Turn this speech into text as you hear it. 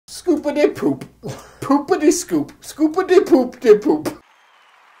Scoopity poop. Poopity scoop. Scoopity poop de poop.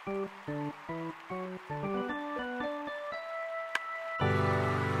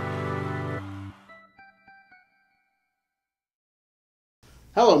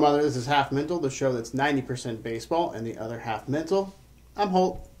 Hello, Mother. This is Half Mental, the show that's 90% baseball and the other half mental. I'm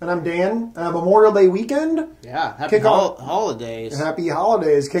Holt. And I'm Dan. Memorial Day weekend. Yeah, happy holidays. Happy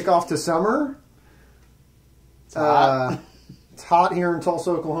holidays. Kickoff to summer. It's hot. It's hot here in Tulsa,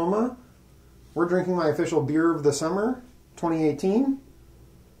 Oklahoma. We're drinking my official beer of the summer, 2018.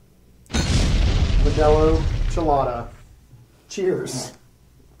 Modelo Chelada. Cheers.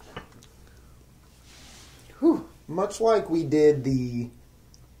 Whew. Much like we did the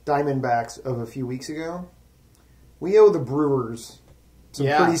Diamondbacks of a few weeks ago, we owe the Brewers some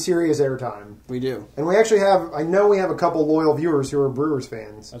pretty serious airtime. We do. And we actually I know we have a couple loyal viewers who are Brewers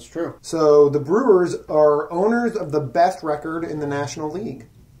fans. That's true. So the Brewers are owners of the best record in the National League.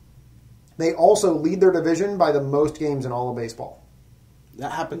 They also lead their division by the most games in all of baseball.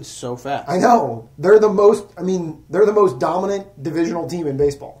 That happens so fast. I know. They're the most dominant divisional team in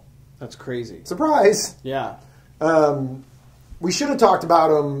baseball. That's crazy. Surprise. Yeah. We should have talked about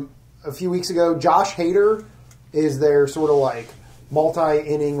them a few weeks ago. Josh Hader is their sort of like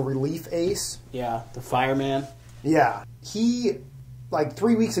multi-inning relief ace. Yeah, the fireman. Yeah. He, like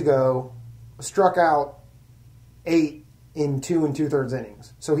 3 weeks ago, struck out 8 in 2 2/3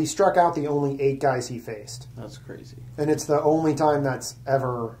 innings. So he struck out the only 8 guys he faced. That's crazy. And it's the only time that's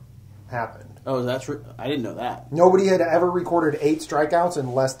ever happened. Oh, I didn't know that. Nobody had ever recorded 8 strikeouts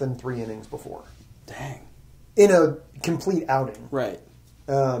in less than 3 innings before. Dang. In a complete outing. Right.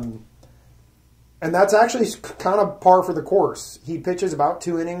 And that's actually kind of par for the course. He pitches about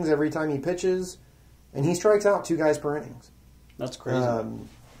 2 innings every time he pitches, and he strikes out 2 guys per innings. That's crazy.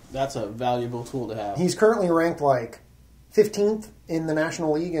 That's a valuable tool to have. He's currently ranked like 15th in the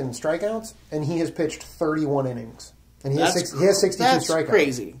National League in strikeouts, and he has pitched 31 innings. And he has 62 strikeouts. That's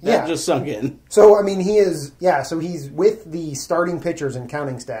crazy. That just sunk in. So, I mean, so he's with the starting pitchers and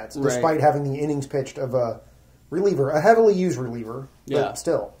counting stats, despite having the innings pitched of a reliever, a heavily used reliever, but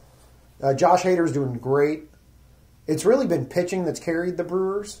still. Josh Hader's doing great. It's really been pitching that's carried the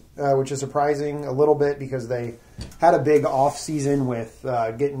Brewers, which is surprising a little bit because they had a big off-season with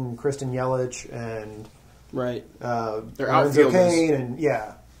getting Kristen Yelich and their outfield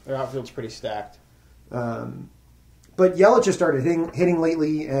their outfield's pretty stacked. But Yelich has started hitting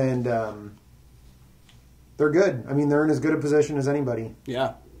lately, and they're good. I mean, they're in as good a position as anybody.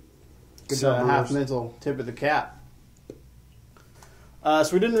 Yeah. Good job, half mental tip of the cap. So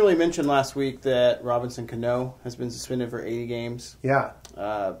we didn't really mention last week that Robinson Cano has been suspended for 80 games. Yeah.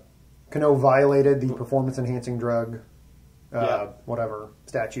 Cano violated the performance-enhancing drug,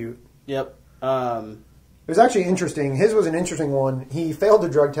 statute. Yep. It was actually interesting. His was an interesting one. He failed the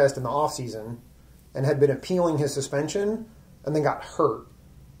drug test in the offseason and had been appealing his suspension and then got hurt.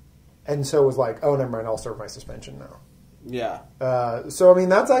 And so was like, oh, never mind, I'll serve my suspension now. Yeah. So, I mean,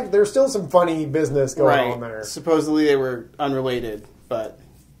 there's still some funny business going on there. Supposedly they were unrelated, but...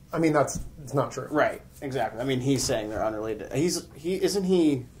 I mean, it's not true. Right, exactly. I mean, he's saying they're unrelated. Isn't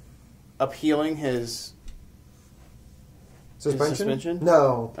he appealing his suspension?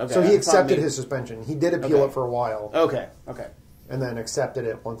 No. Okay. So he accepted his suspension. He did appeal it for a while. Okay. And then accepted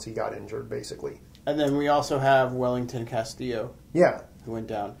it once he got injured, basically. And then we also have Wellington Castillo. Yeah. Who went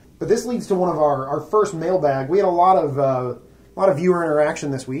down. But this leads to one of our first mailbag. We had a lot of viewer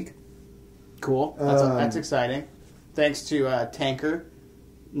interaction this week. Cool. That's exciting. Thanks to Tanker,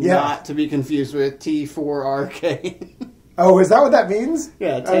 not to be confused with T4RK. Oh, is that what that means?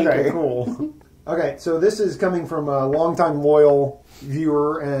 Yeah, Tanker. Okay, cool. Okay, so this is coming from a longtime loyal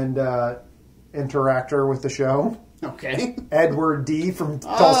viewer and interactor with the show. Okay. Edward D. from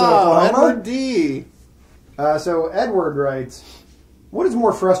Tulsa, Oklahoma. Edward D. So Edward writes, what is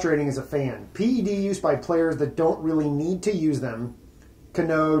more frustrating as a fan? PED use by players that don't really need to use them,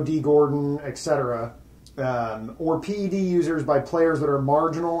 Cano, D. Gordon, etc., or PED users by players that are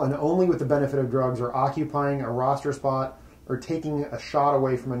marginal and only with the benefit of drugs are occupying a roster spot or taking a shot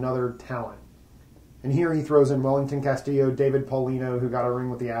away from another talent. And here he throws in Wellington Castillo, David Paulino, who got a ring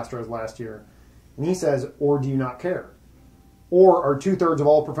with the Astros last year. And he says, or do you not care? Or are 2/3 of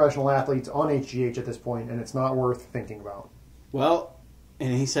all professional athletes on HGH at this point, and it's not worth thinking about? Well,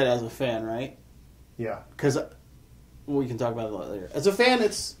 and he said as a fan, right? Yeah. Because we can talk about it later. As a fan,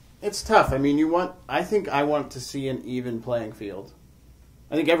 it's tough. I mean, I think I want to see an even playing field.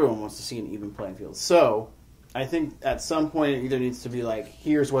 I think everyone wants to see an even playing field. So, I think at some point it either needs to be like,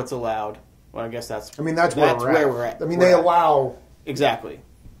 here's what's allowed. Well, I guess that's where we're at. I mean, they allow... Exactly.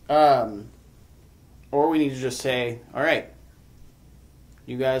 Or we need to just say, all right,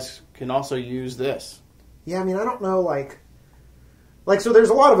 you guys can also use this. Yeah, I mean, I don't know, so there's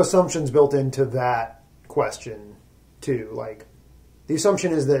a lot of assumptions built into that question, too. Like, the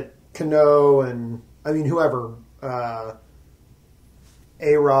assumption is that Cano and, whoever,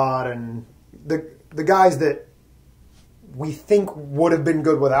 A-Rod and the guys that we think would have been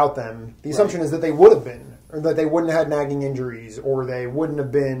good without them, the assumption is that they would have been, or that they wouldn't have had nagging injuries, or they wouldn't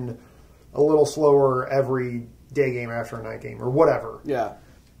have been a little slower every day game after a night game, or whatever. Yeah.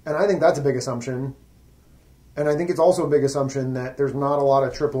 And I think that's a big assumption. And I think it's also a big assumption that there's not a lot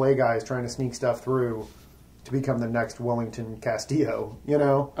of AAA guys trying to sneak stuff through to become the next Wellington Castillo, you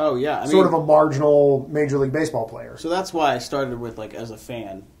know? Oh, yeah. Sort of a marginal Major League Baseball player. So that's why I started with, as a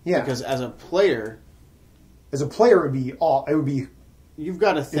fan. Yeah. Because as a player... As a player, it would be you've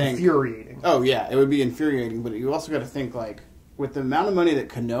got to think... infuriating. Oh, yeah. It would be infuriating, but you also got to think, with the amount of money that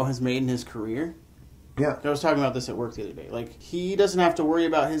Cano has made in his career... Yeah. I was talking about this at work the other day. He doesn't have to worry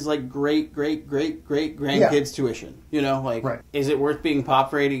about his, great grandkids' tuition. You know, right. Is it worth being popped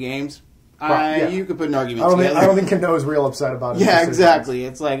for 80 games? Yeah. You could put an argument together. I don't think Cano's real upset about it. Yeah, exactly.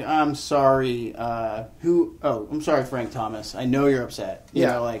 It's I'm sorry, I'm sorry, Frank Thomas. I know you're upset. You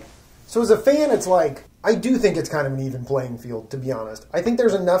know, So as a fan, it's I do think it's kind of an even playing field, to be honest. I think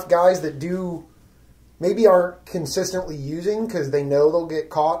there's enough guys that maybe aren't consistently using because they know they'll get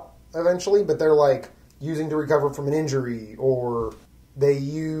caught eventually, but they're using to recover from an injury, or they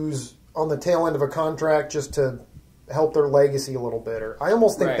use on the tail end of a contract just to help their legacy a little bit. Or I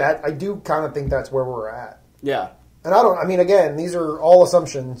almost think I do kind of think that's where we're at. Yeah. And again, these are all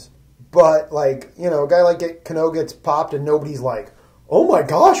assumptions, but a guy like Cano gets popped and nobody's oh my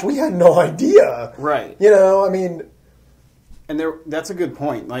gosh, we had no idea. Right. And that's a good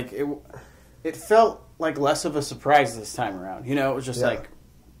point. It felt less of a surprise this time around. You know, it was just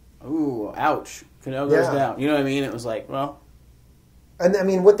ooh, ouch. Cano goes down. You know what I mean? It was well.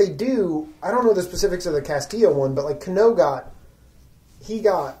 And what they do, I don't know the specifics of the Castillo one, but Cano got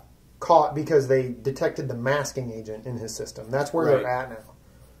caught because they detected the masking agent in his system. That's where they're at now.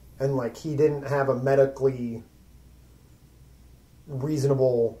 And he didn't have a medically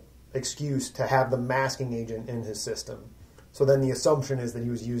reasonable excuse to have the masking agent in his system. So then the assumption is that he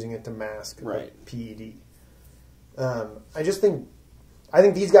was using it to mask a PED. I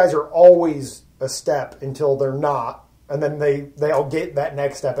think these guys are always a step until they're not, and then they'll get that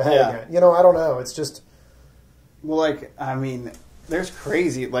next step ahead again. I don't know. It's just... Well, there's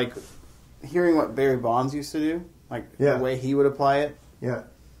crazy, hearing what Barry Bonds used to do, the way he would apply it. Yeah.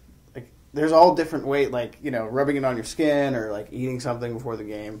 There's all different ways, rubbing it on your skin or, eating something before the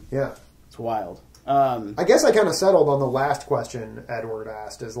game. Yeah. It's wild. I guess I kind of settled on the last question Edward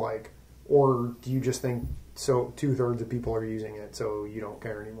asked, is or do you just think... So 2/3 of people are using it, so you don't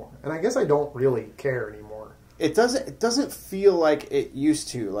care anymore. And I guess I don't really care anymore. It doesn't feel like it used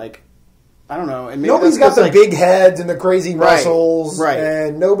to. I don't know. And maybe nobody's got the big heads and the crazy muscles, right?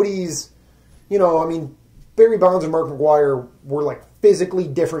 And nobody's, Barry Bonds and Mark McGuire were physically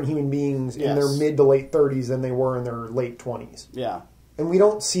different human beings in their mid to late 30s than they were in their late 20s. Yeah, and we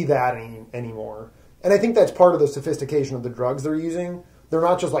don't see that anymore. And I think that's part of the sophistication of the drugs they're using. They're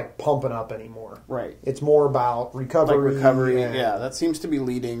not just pumping up anymore. Right. It's more about recovery. Yeah, that seems to be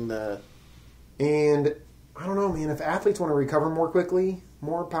leading the... And I don't know, man, if athletes want to recover more quickly,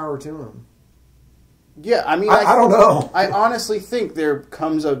 more power to them. Yeah, I don't know. I honestly think there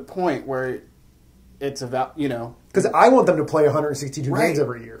comes a point where it's about, Because I want them to play 162 games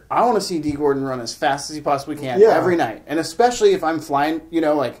every year. I want to see D. Gordon run as fast as he possibly can every night. And especially if I'm flying,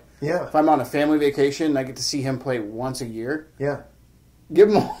 if I'm on a family vacation and I get to see him play once a year. Yeah. Give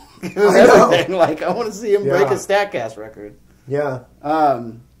him everything. I want to see him break a StatCast record. Yeah.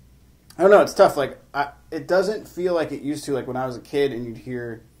 I don't know. It's tough. It doesn't feel like it used to. When I was a kid and you'd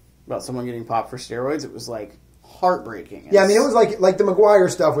hear about someone getting popped for steroids, it was heartbreaking. Yeah, it was like the McGuire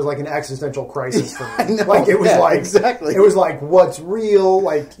stuff was an existential crisis for me. I know. It was exactly. It was what's real.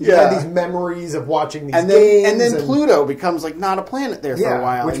 You had these memories of watching these games, and then Pluto becomes not a planet there for a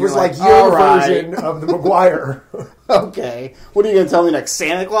while, which was your version of the McGuire. Okay, what are you going to tell me next?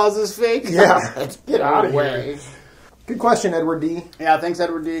 Santa Claus is fake? Yeah, let's get out of here. Good question, Edward D. Yeah, thanks,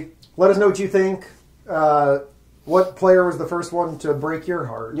 Edward D. Let us know what you think. What player was the first one to break your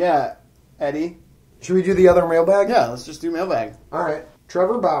heart? Yeah, Eddie. Should we do the other mailbag? Yeah, let's just do mailbag. All right.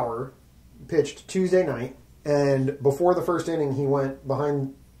 Trevor Bauer pitched Tuesday night, and before the first inning, he went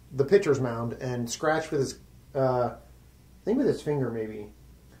behind the pitcher's mound and scratched with his, I think with his finger maybe.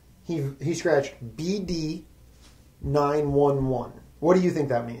 He scratched BD911. What do you think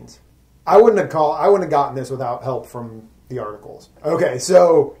that means? I wouldn't have gotten this without help from the articles. Okay,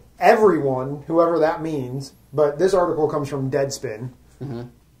 so everyone, whoever that means, but this article comes from Deadspin.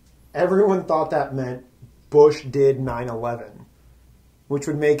 everyone thought that meant Bush did 9/11, which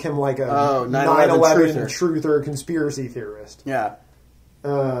would make him like a 9/11 truther conspiracy theorist. Yeah.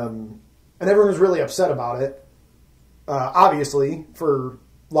 And everyone was really upset about it, obviously, for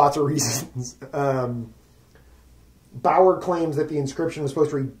lots of reasons. Bauer claims that the inscription was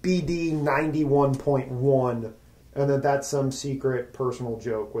supposed to read BD911, and that that's some secret personal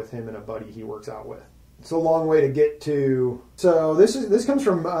joke with him and a buddy he works out with. It's a long way to get to. So this comes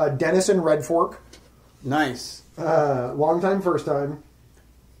from Dennis in Red Fork. Nice. Long time, first time.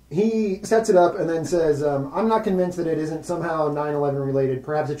 He sets it up and then says, I'm not convinced that it isn't somehow 9/11 related,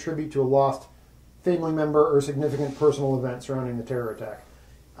 perhaps a tribute to a lost family member or significant personal event surrounding the terror attack.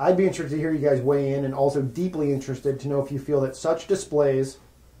 I'd be interested to hear you guys weigh in, and also deeply interested to know if you feel that such displays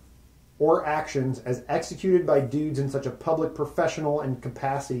or actions as executed by dudes in such a public, professional, and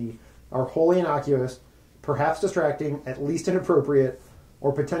capacity are wholly innocuous, perhaps distracting, at least inappropriate,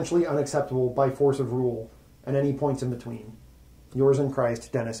 or potentially unacceptable by force of rule, and any points in between. Yours in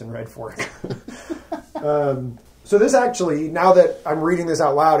Christ, Dennis in Red Fork. So this actually, now that I'm reading this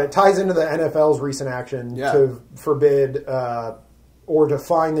out loud, it ties into the NFL's recent action to forbid or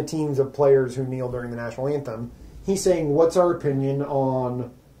define the teams of players who kneel during the national anthem. He's saying, what's our opinion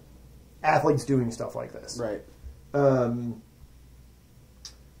on athletes doing stuff like this? Right. And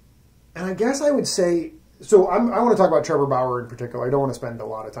I guess I would say, so I want to talk about Trevor Bauer in particular. I don't want to spend a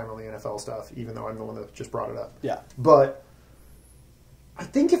lot of time on the NFL stuff, even though I'm the one that just brought it up. Yeah. But I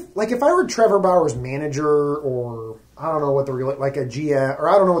think if I were Trevor Bauer's manager, or I don't know what like a GM, or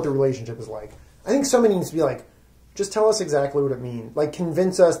I don't know what the relationship is like, I think somebody needs to be like, just tell us exactly what it means. Like,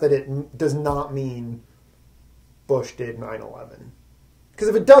 convince us that it does not mean Bush did 9/11. Because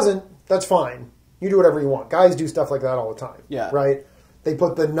if it doesn't, that's fine. You do whatever you want. Guys do stuff like that all the time. Yeah. Right? They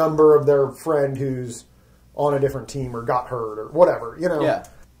put the number of their friend who's on a different team or got hurt or whatever, you know. Yeah.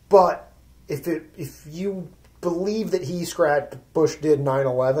 But if you believe that he scratched Bush did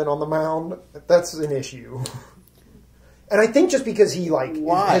 9/11 on the mound, that's an issue. And I think just because he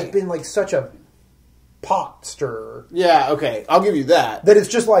has been like such a pot stirrer. Yeah, okay. I'll give you that. That it's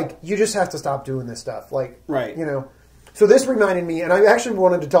just like, you just have to stop doing this stuff. Like, right. You know. So this reminded me, and I actually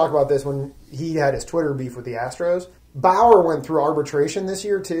wanted to talk about this when he had his Twitter beef with the Astros. Bauer went through arbitration this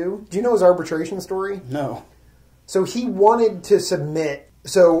year, too. Do you know his arbitration story? No. So he wanted to submit...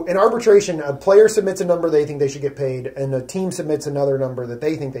 So in arbitration, a player submits a number they think they should get paid, and a team submits another number that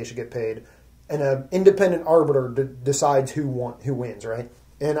they think they should get paid, and an independent arbiter decides who wins, right?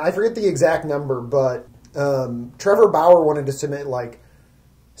 And I forget the exact number, but Trevor Bauer wanted to submit like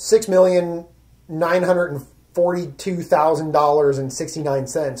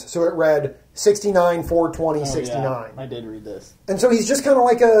 $6,942,000.69. So it read 69,420,69. Yeah, I did read this. And so he's just kind of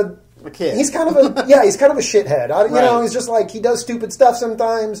like a kid. He's kind of a shithead. You know, he's just like, he does stupid stuff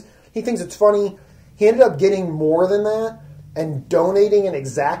sometimes. He thinks it's funny. He ended up getting more than that and donating an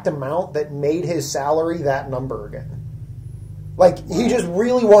exact amount that made his salary that number again. Like, he just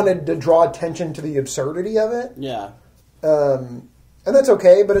really wanted to draw attention to the absurdity of it. Yeah. And that's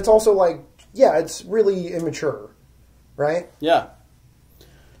okay, but it's also like, yeah, it's really immature, right? Yeah.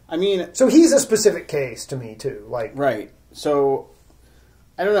 I mean... So he's a specific case to me, too. Like, right. So,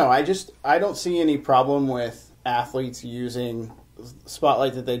 I don't know. I don't see any problem with athletes using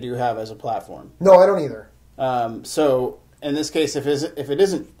Spotlight that they do have as a platform. No, I don't either. So, in this case,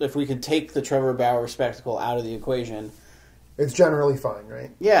 if we could take the Trevor Bauer spectacle out of the equation... It's generally fine,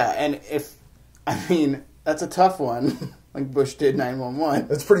 right? Yeah, and that's a tough one, like Bush did 911.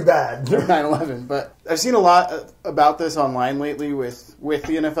 That's pretty bad. 9/11, but I've seen a lot about this online lately with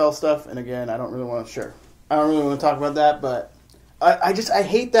the NFL stuff, and again, I don't really want to talk about that, but I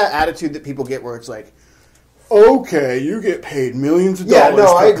hate that attitude that people get where it's like, okay, you get paid millions of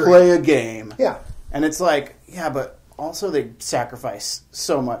dollars to play a game. Yeah. And it's like, yeah, but also they sacrifice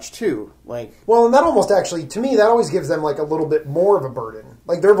so much too. Like, well, and that almost actually, to me, that always gives them like a little bit more of a burden.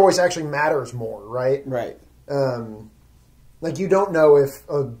 Like, their voice actually matters more, right? Right. Like, you don't know if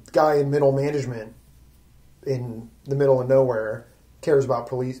a guy in middle management in the middle of nowhere cares about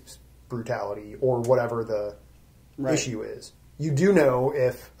police brutality or whatever the issue is. You do know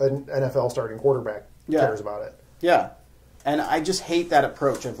if an NFL starting quarterback cares about it. Yeah. And I just hate that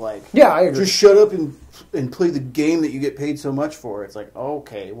approach of like, yeah, I agree. Just shut up and play the game that you get paid so much for. It's like,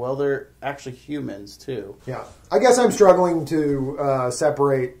 okay, well, they're actually humans too. Yeah, I guess I'm struggling to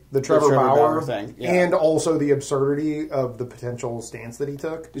separate the Trevor Bauer thing, and also the absurdity of the potential stance that he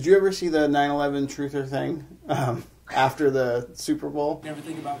took. Did you ever see the 9/11 truther thing after the Super Bowl? Never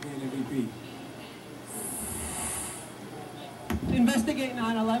think about being MVP. Investigate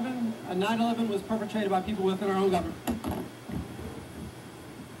 9/11. 9/11 was perpetrated by people within our own government.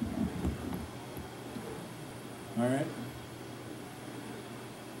 All right.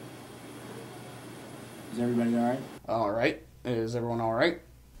 Is everybody all right? All right. Is everyone all right?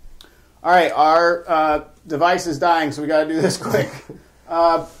 All right. Our device is dying, so we got to do this quick.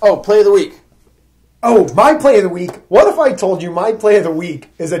 Play of the week. Oh, my play of the week. What if I told you my play of the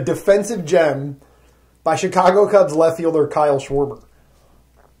week is a defensive gem by Chicago Cubs left fielder Kyle Schwarber?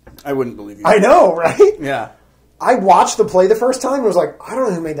 I wouldn't believe you. I know, right? Yeah. I watched the play the first time and was like, I don't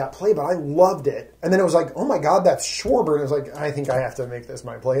know who made that play, but I loved it. And then it was like, oh my God, that's Schwarber. And I was like, I think I have to make this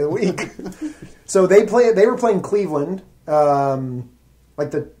my play of the week. So they were playing Cleveland, like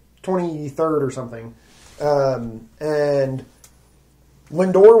the 23rd or something. And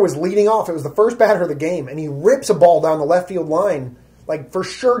Lindor was leading off. It was the first batter of the game. And he rips a ball down the left field line, like for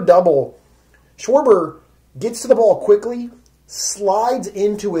sure double. Schwarber gets to the ball quickly, slides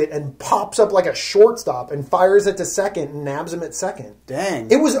into it, and pops up like a shortstop and fires it to second and nabs him at second.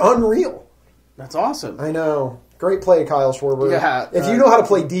 Dang. It was unreal. That's awesome. I know. Great play, Kyle Schwarber. Yeah. If you know how to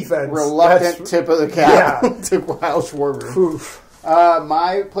play defense. Reluctant tip of the cap Yeah. to Kyle Schwarber. Oof.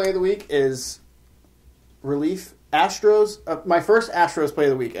 My play of the week is relief. Astros. My first Astros play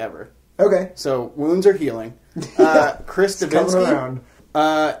of the week ever. Okay. So wounds are healing. Chris Coming around.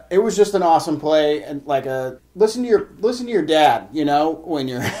 Dpnt. It was just an awesome play, and like listen to your dad. You know, when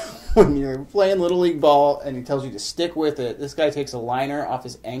you're when you're playing little league ball and he tells you to stick with it. This guy takes a liner off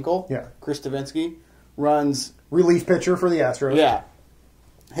his ankle. Yeah. Chris Dpnt runs Relief pitcher for the Astros. Yeah.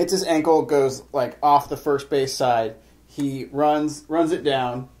 Hits his ankle, goes like off the first base side. He runs it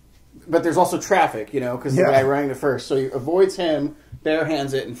down, but there's also traffic, you know, because the guy running to first. So he avoids him,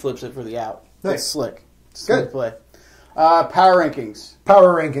 barehands it, and flips it for the out. Nice. It's slick. It's Good. a good play. Power rankings.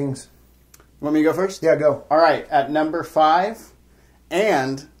 Power rankings. Want me to go first? Yeah, go. All right. At number 5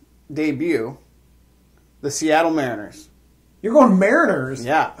 and debut, the Seattle Mariners. You're going Mariners?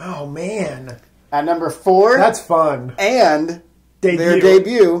 Yeah. Oh, man. At number 4. That's fun. And their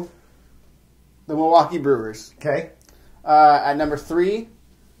debut, the Milwaukee Brewers. Okay. At number 3,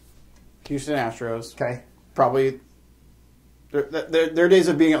 Houston Astros. Okay. Probably their days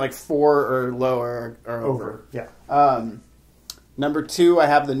of being at like 4 or lower are over. Yeah. Number 2, I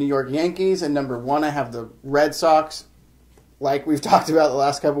have the New York Yankees, and number 1, I have the Red Sox. Like we've talked about the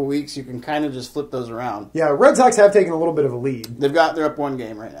last couple of weeks, you can kind of just flip those around. Yeah, Red Sox have taken a little bit of a lead. They're up 1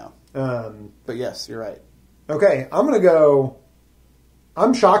 game right now. But yes, you're right. Okay, I'm going to go.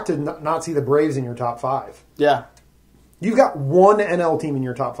 I'm shocked to not see the Braves in your top 5. Yeah. You've got one NL team in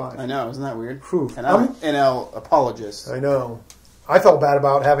your top 5. I know, isn't that weird? Whew. And I'm an NL apologist. I know. I felt bad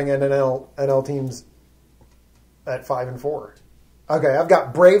about having NL teams at 5 and 4. Okay, I've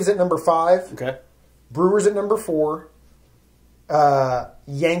got Braves at number 5. Okay. Brewers at number 4.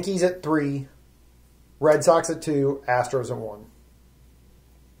 Yankees at 3. Red Sox at 2. Astros at 1.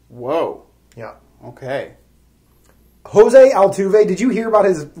 Whoa. Yeah. Okay. Jose Altuve, did you hear about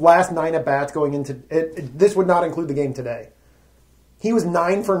his last 9 at-bats going into it? This would not include the game today. He was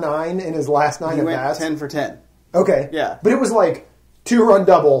 9 for 9 in his last 9 at-bats. He went 10 for 10. Okay. Yeah. But it was like 2-run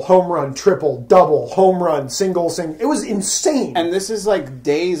double, home run, triple, double, home run, single. It was insane. And this is like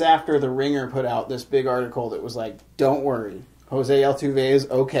days after The Ringer put out this big article that was like, don't worry, Jose Altuve is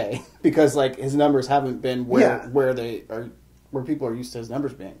okay. Because like his numbers haven't been where they are, where people are used to his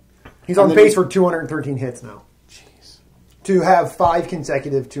numbers being. He's on pace for 213 hits now. Jeez. To have 5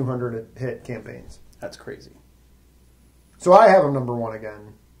 consecutive 200-hit campaigns. That's crazy. So I have him number 1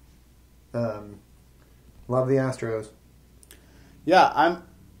 again. Love the Astros. Yeah,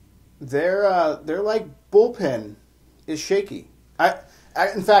 they're like bullpen is shaky.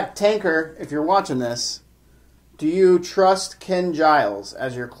 In fact, Tanker, if you're watching this, do you trust Ken Giles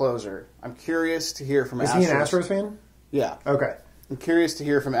as your closer? I'm curious to hear from Astros. Is he an Astros fan? Yeah. Okay. I'm curious to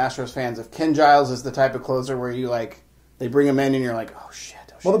hear from Astros fans if Ken Giles is the type of closer where you like they bring him in and you're like, oh shit.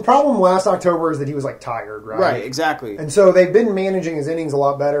 Well, the problem last October is that he was like tired, right? Right, exactly. And so they've been managing his innings a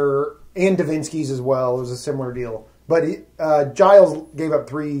lot better, and Davinsky's as well. It was a similar deal. But Giles gave up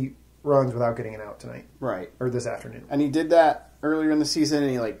 3 runs without getting an out tonight. Right. Or this afternoon. And he did that earlier in the season,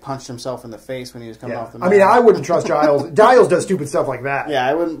 and he like punched himself in the face when he was coming off the mound. I mean, I wouldn't trust Giles. Giles does stupid stuff like that. Yeah,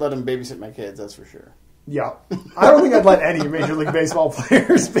 I wouldn't let him babysit my kids, that's for sure. Yeah. I don't think I'd let any Major League Baseball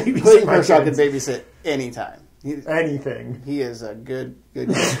players babysit Clayton my Kershaw can kids. babysit anytime. Anything. He is a good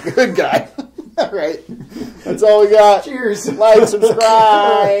guy. All right. That's all we got. Cheers. Like,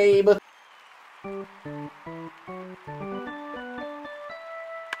 subscribe.